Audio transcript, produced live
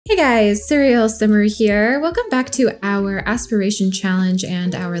Hey guys, Cereal Simmer here. Welcome back to our aspiration challenge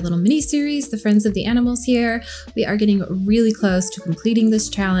and our little mini series, The Friends of the Animals here. We are getting really close to completing this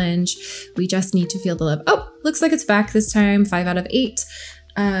challenge. We just need to feel the love. Oh, looks like it's back this time, 5 out of 8.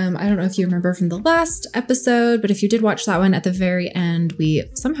 I don't know if you remember from the last episode, but if you did watch that one, at the very end, we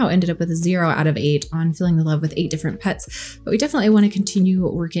somehow ended up with a 0 out of 8 on feeling the love with 8 different pets, but we definitely want to continue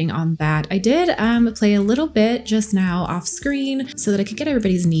working on that. I did play a little bit just now off screen so that I could get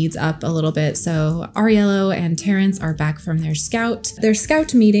everybody's needs up a little bit. So Aurello and Terrence are back from their scout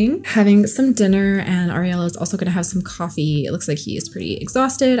meeting, having some dinner, and Aurello is also going to have some coffee. It looks like he is pretty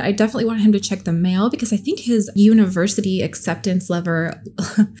exhausted. I definitely want him to check the mail because I think his university acceptance letter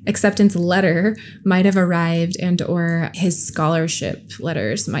might have arrived, and or his scholarship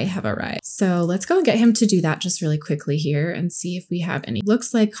letters might have arrived. So let's go and get him to do that just really quickly here and see if we have any.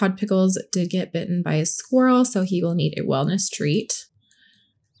 Looks like Cod Pickles did get bitten by a squirrel, so he will need a wellness treat.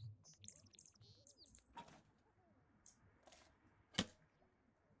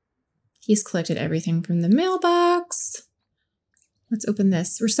 He's collected everything from the mailbox. Let's open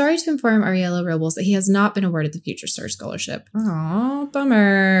this. We're sorry to inform Aurello Robles that he has not been awarded the Future Star Scholarship. Oh,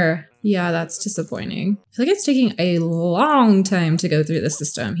 bummer. Yeah, that's disappointing. I feel like it's taking a long time to go through the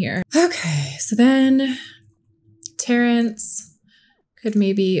system here. Okay, so then Terrence could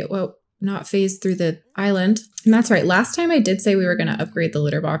maybe, well, not phase through the island. And that's right, last time I did say we were gonna upgrade the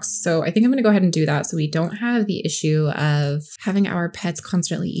litter box, so I think I'm gonna go ahead and do that so we don't have the issue of having our pets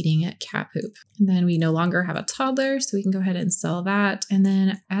constantly eating cat poop. And then we no longer have a toddler, so we can go ahead and sell that. And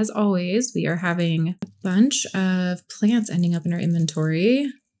then, as always, we are having a bunch of plants ending up in our inventory.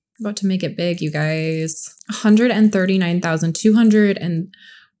 About to make it big, you guys. 139,200 and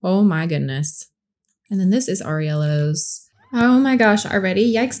oh my goodness. And then this is Aurello's. Oh my gosh,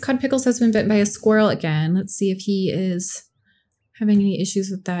 already? Yikes, Cod Pickles has been bitten by a squirrel again. Let's see if he is having any issues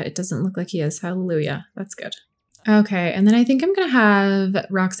with that. It doesn't look like he is. Hallelujah. That's good. Okay, and then I think I'm going to have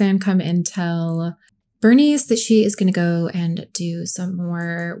Roxanne come and tell Bernice that she is going to go and do some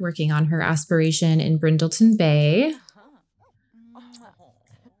more working on her aspiration in Brindleton Bay.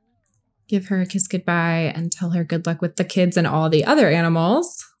 Give her a kiss goodbye and tell her good luck with the kids and all the other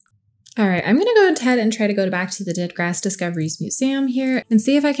animals. All right, I'm gonna go ahead and try to go back to the Deadgrass Discoveries Museum here and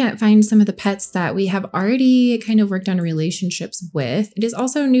see if I can't find some of the pets that we have already kind of worked on relationships with. It is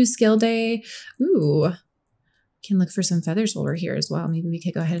also New Skill Day. Ooh, can look for some feathers while we're here as well. Maybe we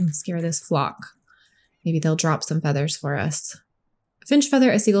could go ahead and scare this flock. Maybe they'll drop some feathers for us. A finch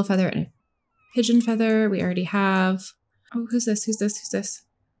feather, a seagull feather, and a pigeon feather we already have. Oh, who's this? Who's this? Who's this?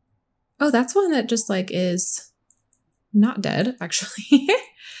 Oh, that's one that just like is not dead, actually.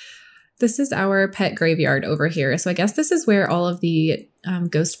 This is our pet graveyard over here. So I guess this is where all of the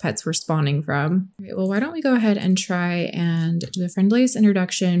ghost pets were spawning from. All right, well, why don't we go ahead and try and do a friendliest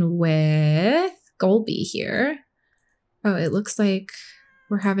introduction with Golby here. Oh, it looks like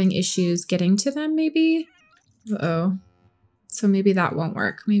we're having issues getting to them, maybe? Uh-oh. So maybe that won't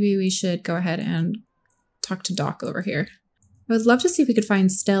work. Maybe we should go ahead and talk to Doc over here. I would love to see if we could find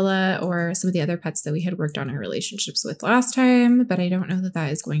Stella or some of the other pets that we had worked on our relationships with last time, but I don't know that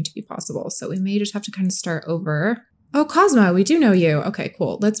that is going to be possible. So we may just have to kind of start over. Oh, Cosmo, we do know you. Okay,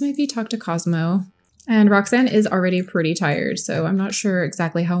 cool. Let's maybe talk to Cosmo. And Roxanne is already pretty tired, so I'm not sure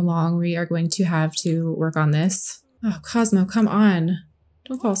exactly how long we are going to have to work on this. Oh, Cosmo, come on.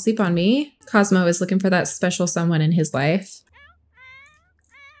 Don't fall asleep on me. Cosmo is looking for that special someone in his life.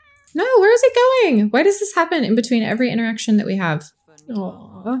 No, where is it going? Why does this happen in between every interaction that we have?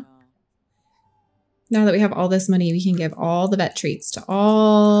 Aww. Now that we have all this money, we can give all the vet treats to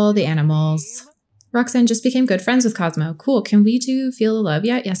all the animals. Roxanne just became good friends with Cosmo. Cool. Can we do Feel the Love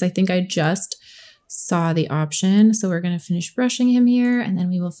yet? Yes, I think I just saw the option. So we're going to finish brushing him here, and then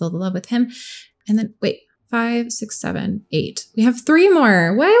we will feel the love with him. And then, wait, 5, 6, 7, 8. We have 3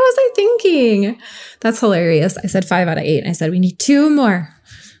 more. Why was I thinking? That's hilarious. I said 5 out of 8. And I said we need 2 more.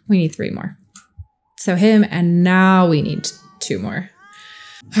 We need 3 more. So him, and now we need 2 more.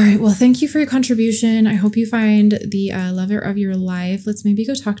 All right, well, thank you for your contribution. I hope you find the lover of your life. Let's maybe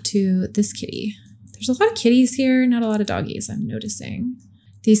go talk to this kitty. There's a lot of kitties here, not a lot of doggies, I'm noticing.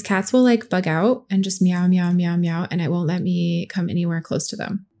 These cats will like bug out and just meow, meow, meow, meow, and it won't let me come anywhere close to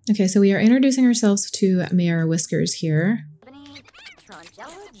them. Okay, so we are introducing ourselves to Mayor Whiskers here.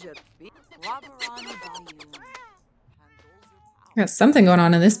 Got something going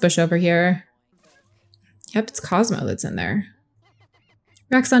on in this bush over here. Yep, it's Cosmo that's in there.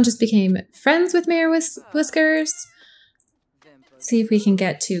 Roxanne just became friends with Mayor Whiskers. Let's see if we can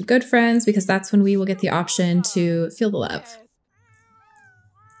get to good friends, because that's when we will get the option to feel the love.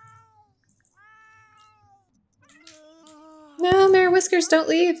 No, Mayor Whiskers, don't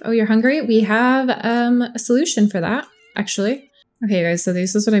leave. Oh, you're hungry? We have a solution for that, actually. Okay, guys, so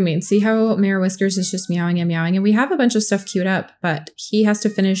this is what I mean. See how Mayor Whiskers is just meowing and meowing? And we have a bunch of stuff queued up, but he has to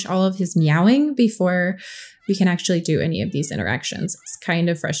finish all of his meowing before we can actually do any of these interactions. It's kind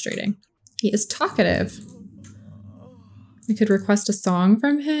of frustrating. He is talkative. We could request a song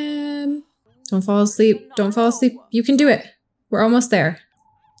from him. Don't fall asleep. Don't fall asleep. You can do it. We're almost there.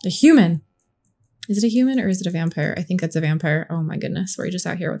 A human. Is it a human or is it a vampire? I think it's a vampire. Oh my goodness. We're just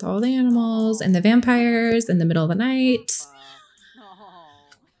out here with all the animals and the vampires in the middle of the night.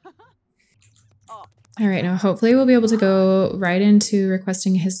 All right, now hopefully we'll be able to go right into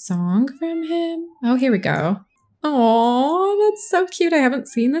requesting his song from him. Oh, here we go. Oh, that's so cute. I haven't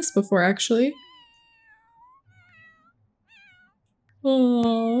seen this before, actually.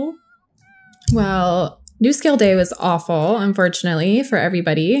 Oh. Well, New Scale Day was awful, unfortunately, for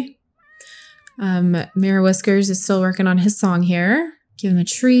everybody. Mayor Whiskers is still working on his song here. Give him a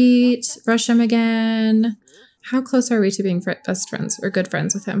treat, brush him again. How close are we to being best friends or good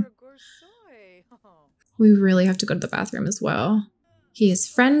friends with him? We really have to go to the bathroom as well. He is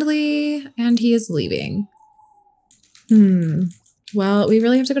friendly and he is leaving. Well, we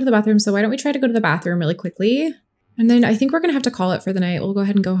really have to go to the bathroom, so why don't we try to go to the bathroom really quickly? And then I think we're gonna have to call it for the night. We'll go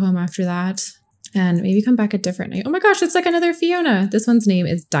ahead and go home after that and maybe come back a different night. Oh my gosh, it's like another Fiona. This one's name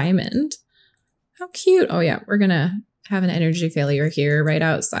is Diamond. How cute. Oh yeah, we're gonna have an energy failure here right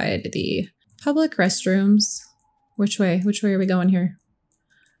outside the public restrooms. Which way? Which way are we going here?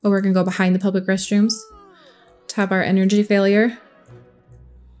 Oh, we're gonna go behind the public restrooms to have our energy failure.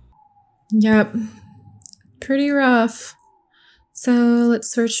 Yep, pretty rough. So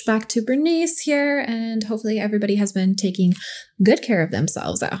let's switch back to Bernice here, and hopefully everybody has been taking good care of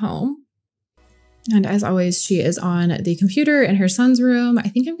themselves at home. And as always, she is on the computer in her son's room. I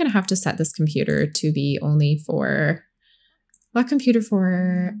think I'm going to have to set this computer to be only for lock computer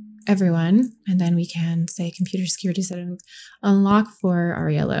for everyone. And then we can say computer security settings, unlock for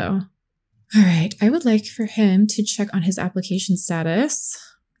Aurello. All right, I would like for him to check on his application status.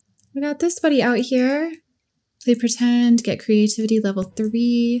 We got this buddy out here. Play pretend, get creativity level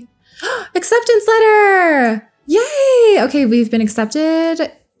 3. Acceptance letter! Yay! Okay, we've been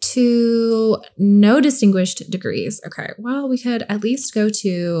accepted to no distinguished degrees. Okay, well, we could at least go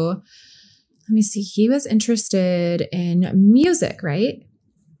to, let me see, he was interested in music, right?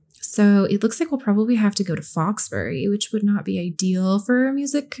 So it looks like we'll probably have to go to Foxbury, which would not be ideal for a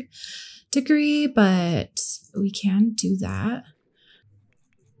music degree, but we can do that.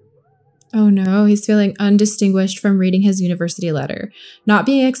 Oh no, he's feeling undistinguished from reading his university letter. Not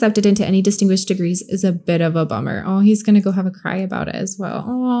being accepted into any distinguished degrees is a bit of a bummer. Oh, he's gonna go have a cry about it as well.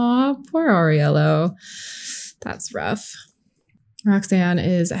 Aw, poor Aurello. That's rough. Roxanne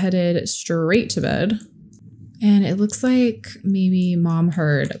is headed straight to bed. And it looks like maybe mom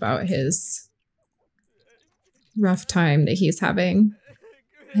heard about his rough time that he's having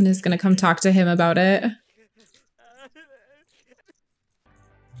and is gonna come talk to him about it.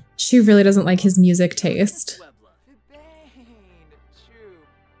 She really doesn't like his music taste.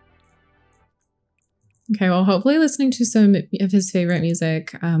 Okay, well, hopefully listening to some of his favorite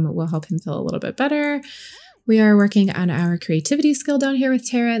music will help him feel a little bit better. We are working on our creativity skill down here with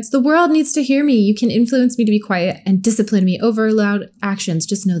Terrence. The world needs to hear me. You can influence me to be quiet and discipline me over loud actions.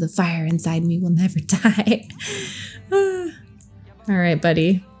 Just know the fire inside me will never die. All right,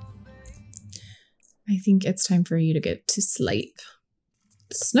 buddy. I think it's time for you to get to sleep.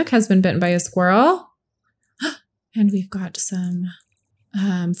 Snook has been bitten by a squirrel. And we've got some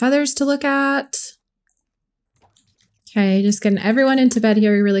feathers to look at. Okay, just getting everyone into bed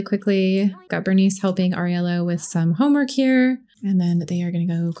here really quickly. Got Bernice helping Aurello with some homework here. And then they are going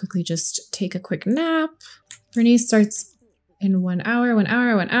to go quickly just take a quick nap. Bernice starts in 1 hour, 1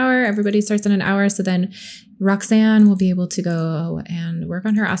 hour, 1 hour. Everybody starts in an hour. So then Roxanne will be able to go and work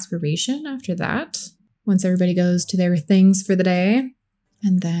on her aspiration after that. Once everybody goes to their things for the day.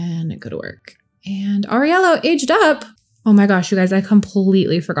 And then go to work. And Aurello aged up. Oh my gosh, you guys, I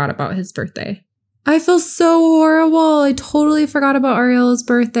completely forgot about his birthday. I feel so horrible. I totally forgot about Aurello's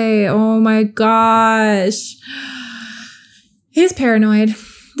birthday. Oh my gosh. He's paranoid.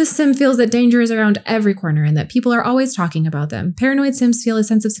 This sim feels that danger is around every corner and that people are always talking about them. Paranoid sims feel a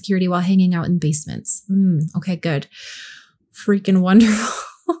sense of security while hanging out in basements. Okay, good. Freaking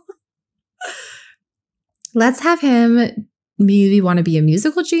wonderful. Let's have him maybe want to be a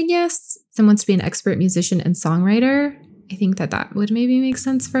musical genius. Someone wants to be an expert musician and songwriter. I think that would maybe make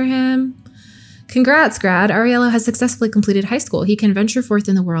sense for him. Congrats, grad. Aurello has successfully completed high school. He can venture forth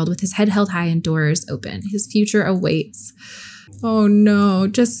in the world with his head held high and doors open. His future awaits. Oh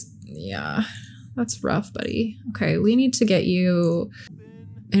no, yeah, That's rough, buddy. Okay, we need to get you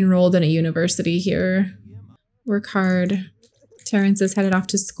enrolled in a university here. Work hard. Terrence is headed off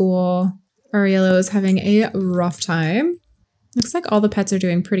to school. Aurello is having a rough time. Looks like all the pets are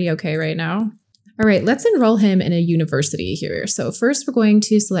doing pretty okay right now. All right, let's enroll him in a university here. So first we're going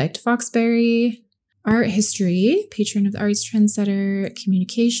to select Foxberry, art history, patron of the arts trendsetter,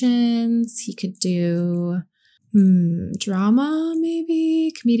 communications. He could do drama,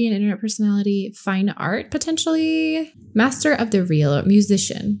 maybe, comedian, internet personality, fine art, potentially, master of the real,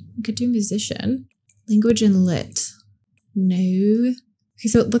 musician. We could do musician, language and lit. No. Okay,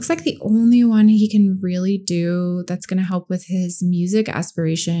 so it looks like the only one he can really do that's going to help with his music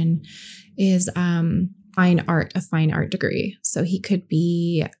aspiration is fine art, a fine art degree. So he could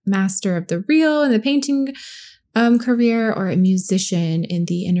be master of the real in the painting career or a musician in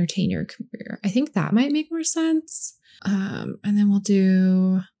the entertainer career. I think that might make more sense. And then we'll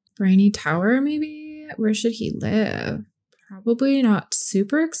do Briny Tower, maybe. Where should he live? Probably not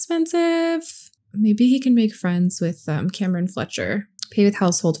super expensive. Maybe he can make friends with Cameron Fletcher. Pay with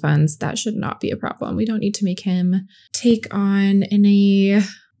household funds. That should not be a problem. We don't need to make him take on any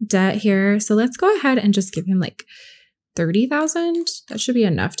debt here. So let's go ahead and just give him like 30,000. That should be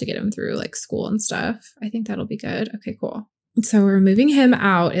enough to get him through like school and stuff. I think that'll be good. Okay, cool. So we're moving him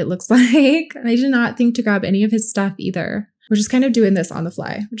out, it looks like. I did not think to grab any of his stuff either. We're just kind of doing this on the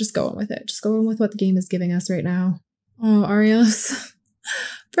fly. We're just going with it. Just going with what the game is giving us right now. Oh, Ariel's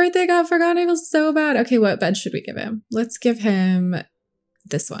birthday got forgotten. I feel so bad. Okay, what bed should we give him? Let's give him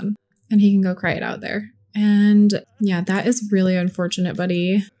this one. And he can go cry it out there. And yeah, that is really unfortunate,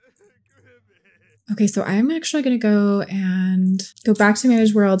 buddy. Okay, so I'm actually going to go and go back to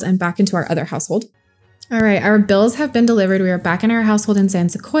Manage Worlds and back into our other household. All right, our bills have been delivered. We are back in our household in San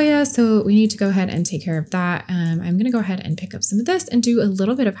Sequoia, so we need to go ahead and take care of that. I'm going to go ahead and pick up some of this and do a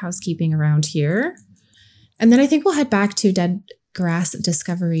little bit of housekeeping around here. And then I think we'll head back to Deadgrass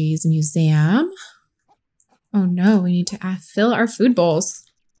Discoveries Museum. Oh no, we need to fill our food bowls.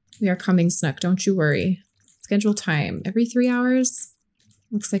 We are coming, Snook, don't you worry. Schedule time every 3 hours.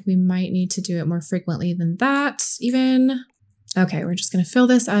 Looks like we might need to do it more frequently than that, even. Okay, we're just going to fill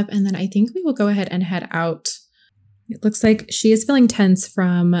this up, and then I think we will go ahead and head out. It looks like she is feeling tense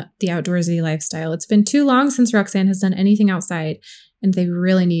from the outdoorsy lifestyle. It's been too long since Roxanne has done anything outside, and they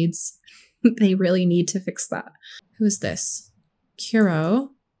really need to fix that. Who is this? Kuro.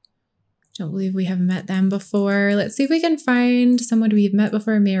 Don't believe we have met them before. Let's see if we can find someone we've met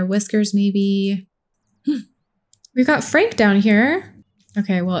before. Mayor Whiskers, maybe. We've got Frank down here.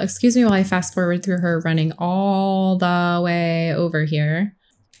 Okay, well, excuse me while I fast forward through her running all the way over here.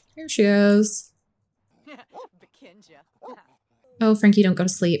 Here she goes. Oh, Frankie, don't go to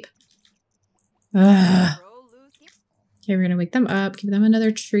sleep. Ugh. Okay, we're gonna wake them up, give them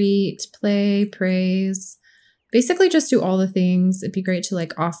another treat, play, praise. Basically just do all the things. It'd be great to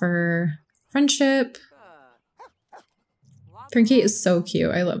like offer friendship. Frankie is so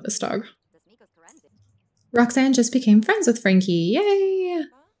cute. I love this dog. Roxanne just became friends with Frankie. Yay!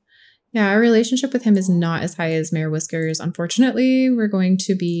 Yeah, our relationship with him is not as high as Mayor Whiskers. Unfortunately, we're going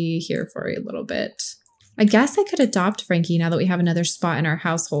to be here for a little bit. I guess I could adopt Frankie now that we have another spot in our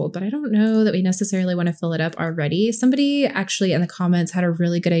household, but I don't know that we necessarily want to fill it up already. Somebody actually in the comments had a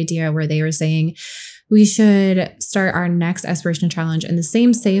really good idea where they were saying we should start our next aspiration challenge in the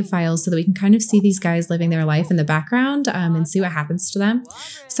same save files so that we can kind of see these guys living their life in the background and see what happens to them.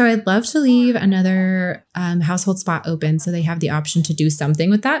 So I'd love to leave another household spot open so they have the option to do something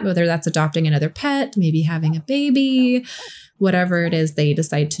with that, whether that's adopting another pet, maybe having a baby, whatever it is they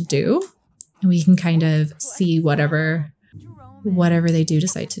decide to do. And we can kind of see whatever they do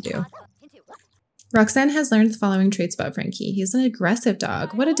decide to do. Roxanne has learned the following traits about Frankie. He's an aggressive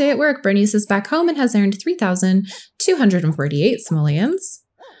dog. What a day at work. Bernice is back home and has earned 3,248 simoleons.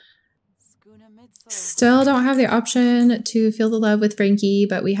 Still don't have the option to feel the love with Frankie,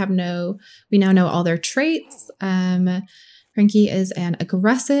 but we now know all their traits. Frankie is an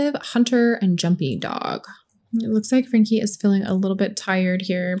aggressive hunter and jumpy dog. It looks like Frankie is feeling a little bit tired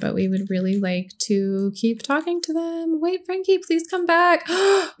here, but we would really like to keep talking to them. Wait, Frankie, please come back.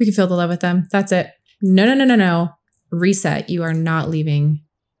 We can feel the love with them. That's it. No, no, no, no, no. Reset. You are not leaving.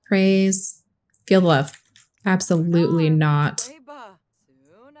 Praise. Feel the love. Absolutely not.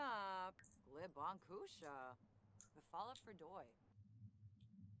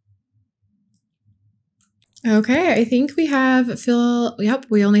 Okay, I think we have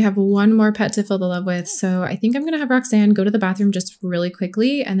we only have one more pet to fill the love with. So I think I'm going to have Roxanne go to the bathroom just really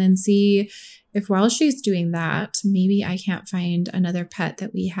quickly and then see if while she's doing that, maybe I can't find another pet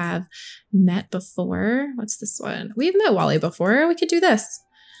that we have met before. What's this one? We've met Wally before. We could do this.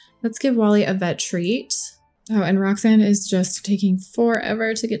 Let's give Wally a vet treat. Oh, and Roxanne is just taking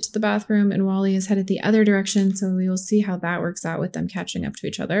forever to get to the bathroom, and Wally is headed the other direction, so we will see how that works out with them catching up to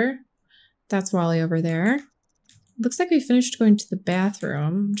each other. That's Wally over there. Looks like we finished going to the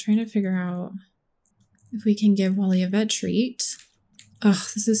bathroom. I'm trying to figure out if we can give Wally a vet treat. Ugh,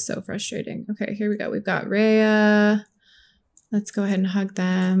 this is so frustrating. Okay, here we go. We've got Rhea. Let's go ahead and hug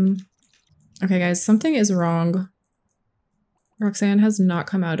them. Okay, guys, something is wrong. Roxanne has not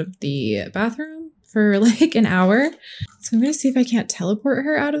come out of the bathroom for like an hour. So I'm gonna see if I can't teleport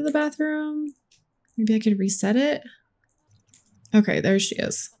her out of the bathroom. Maybe I could reset it. Okay, there she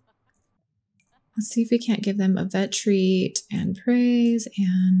is. Let's see if we can't give them a vet treat and praise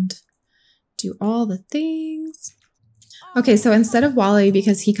and do all the things. Okay, so instead of Wally,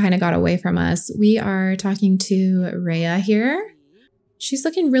 because he kind of got away from us, we are talking to Rhea here. She's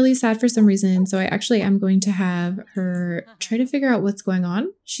looking really sad for some reason, so I actually am going to have her try to figure out what's going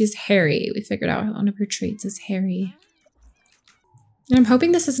on. She's hairy. We figured out one of her traits is hairy. And I'm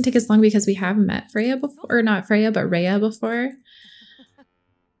hoping this doesn't take as long because we have met Freya before, or not Freya, but Rhea before.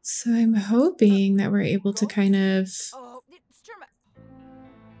 So I'm hoping that we're able to kind of...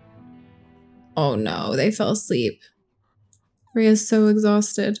 Oh no, they fell asleep. Rhea's so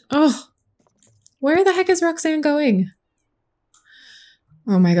exhausted. Oh, where the heck is Roxanne going?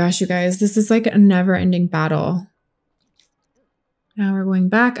 Oh my gosh, you guys, this is like a never-ending battle. Now we're going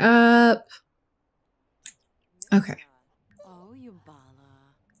back up. Okay.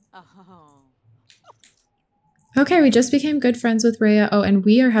 Okay, we just became good friends with Rhea. Oh, and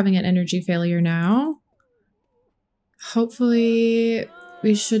we are having an energy failure now. Hopefully,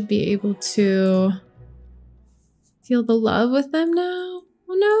 we should be able to feel the love with them now.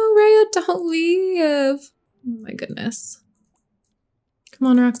 Oh no, Rhea, don't leave. Oh my goodness. Come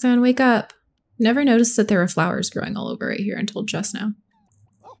on, Roxanne, wake up. Never noticed that there were flowers growing all over right here until just now.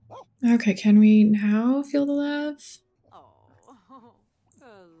 Okay, can we now feel the love?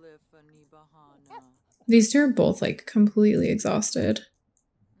 These two are both like completely exhausted.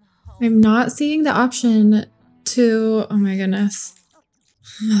 I'm not seeing the option to, oh my goodness.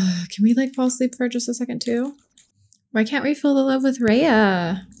 Can we like fall asleep for just a second too? Why can't we feel the love with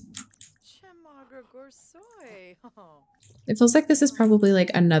Rhea? It feels like this is probably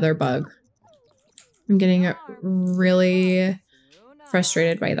like another bug. I'm getting really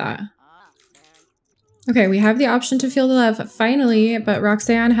frustrated by that. Okay, we have the option to feel the love finally, but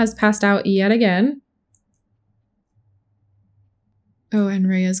Roxanne has passed out yet again. Oh, and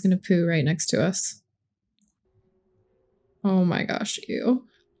Rhea's gonna poo right next to us. Oh my gosh, ew.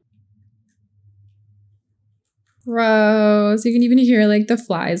 Gross. You can even hear like the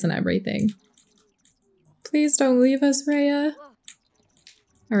flies and everything. Please don't leave us, Rhea.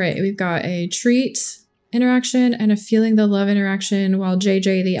 All right, we've got a treat interaction and a feeling the love interaction while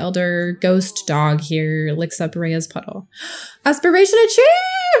JJ, the elder ghost dog here, licks up Rhea's puddle. Aspiration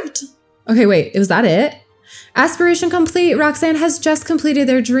achieved! Okay, wait, was that it? Aspiration complete. Roxanne has just completed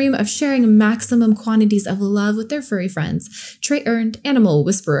their dream of sharing maximum quantities of love with their furry friends. Trait earned, Animal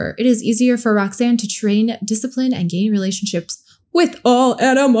Whisperer. It is easier for Roxanne to train, discipline, and gain relationships with all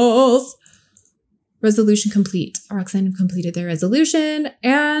animals. Resolution complete. Roxanne completed their resolution,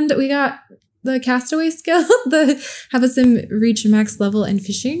 and we got the castaway skill, the have a sim reach max level in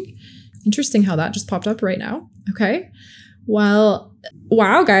fishing. Interesting how that just popped up right now. Okay. Well,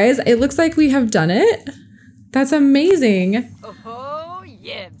 wow, guys, it looks like we have done it. That's amazing. Oh,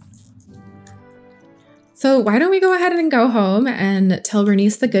 yes. So why don't we go ahead and go home and tell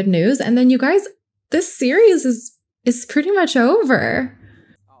Bernice the good news? And then you guys, this series is pretty much over.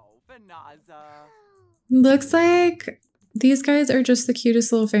 Looks like these guys are just the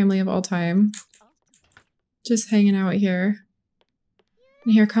cutest little family of all time. Just hanging out here.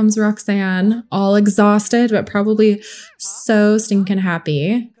 And here comes Roxanne, all exhausted, but probably so stinking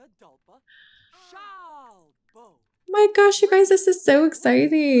happy. My gosh, you guys, this is so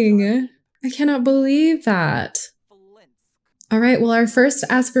exciting. I cannot believe that. All right, well, our first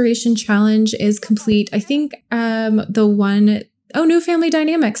aspiration challenge is complete. I think new family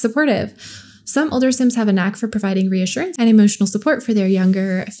dynamic, supportive. Some older Sims have a knack for providing reassurance and emotional support for their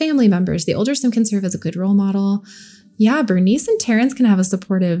younger family members. The older Sim can serve as a good role model. Yeah, Bernice and Terrence can have a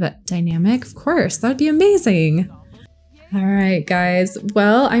supportive dynamic. Of course, that'd be amazing. All right, guys.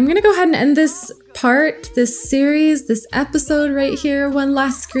 Well, I'm going to go ahead and end this part, this series, this episode right here. One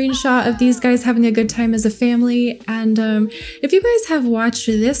last screenshot of these guys having a good time as a family. And if you guys have watched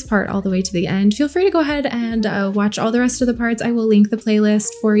this part all the way to the end, feel free to go ahead and watch all the rest of the parts. I will link the playlist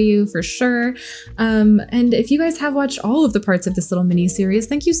for you for sure. And if you guys have watched all of the parts of this little mini series,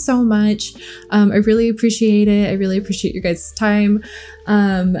 thank you so much. I really appreciate it. I really appreciate your guys' time.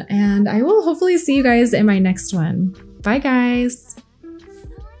 And I will hopefully see you guys in my next one. Bye guys.